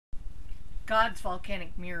God's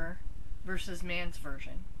volcanic mirror versus man's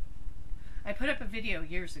version. I put up a video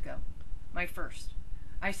years ago, my first.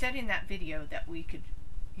 I said in that video that we could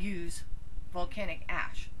use volcanic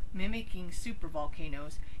ash, mimicking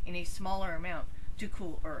supervolcanoes in a smaller amount to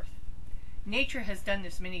cool Earth. Nature has done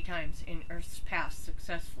this many times in Earth's past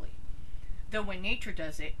successfully, though when nature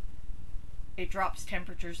does it, it drops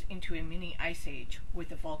temperatures into a mini ice age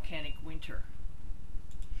with a volcanic winter.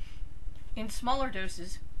 In smaller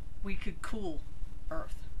doses, we could cool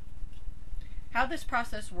Earth. How this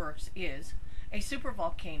process works is, a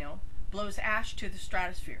supervolcano blows ash to the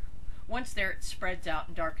stratosphere. Once there, it spreads out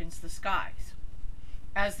and darkens the skies.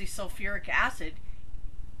 As the sulfuric acid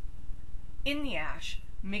in the ash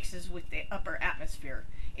mixes with the upper atmosphere,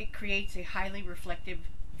 it creates a highly reflective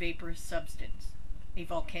vaporous substance, a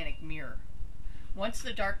volcanic mirror. Once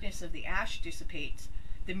the darkness of the ash dissipates,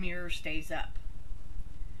 the mirror stays up.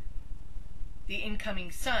 The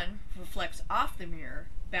incoming sun reflects off the mirror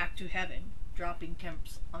back to heaven, dropping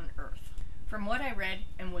temps on Earth. From what I read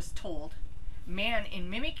and was told, man, in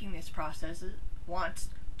mimicking this process, wants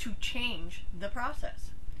to change the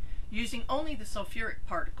process. Using only the sulfuric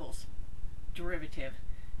particles derivative,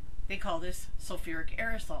 they call this sulfuric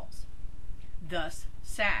aerosols. Thus,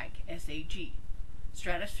 SAG, S-A-G,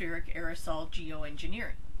 stratospheric aerosol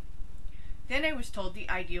geoengineering. Then I was told the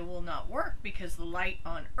idea will not work because the light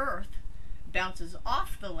on Earth bounces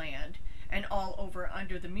off the land and all over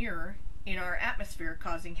under the mirror in our atmosphere,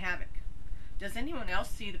 causing havoc. Does anyone else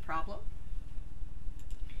see the problem?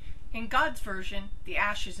 In God's version, the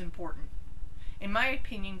ash is important. In my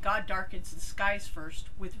opinion, God darkens the skies first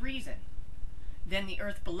with reason. Then the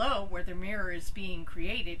earth below, where the mirror is being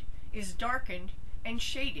created, is darkened and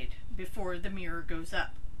shaded before the mirror goes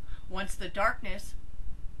up. Once the darkness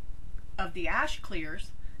of the ash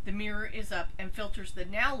clears, the mirror is up and filters the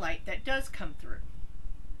now light that does come through.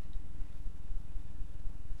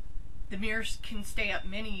 The mirrors can stay up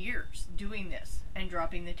many years doing this and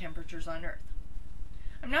dropping the temperatures on Earth.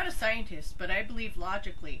 I'm not a scientist, but I believe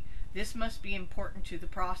logically this must be important to the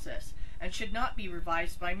process and should not be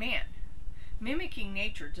revised by man. Mimicking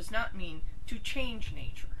nature does not mean to change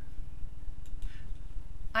nature.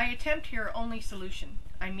 I attempt here only solution.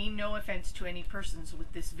 I mean no offense to any persons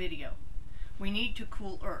with this video. We need to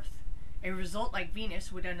cool Earth. A result like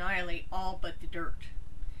Venus would annihilate all but the dirt,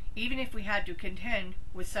 even if we had to contend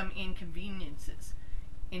with some inconveniences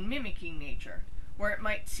in mimicking nature, where it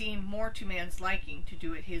might seem more to man's liking to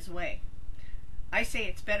do it his way. I say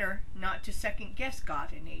it's better not to second-guess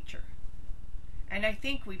God and nature. And I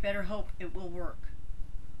think we better hope it will work.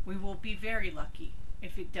 We will be very lucky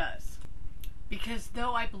if it does. Because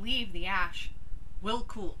though I believe the ash will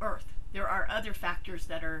cool Earth, there are other factors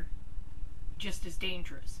that are just as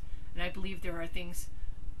dangerous. And I believe there are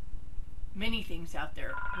many things out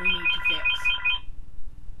there we need to fix.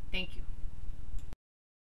 Thank you.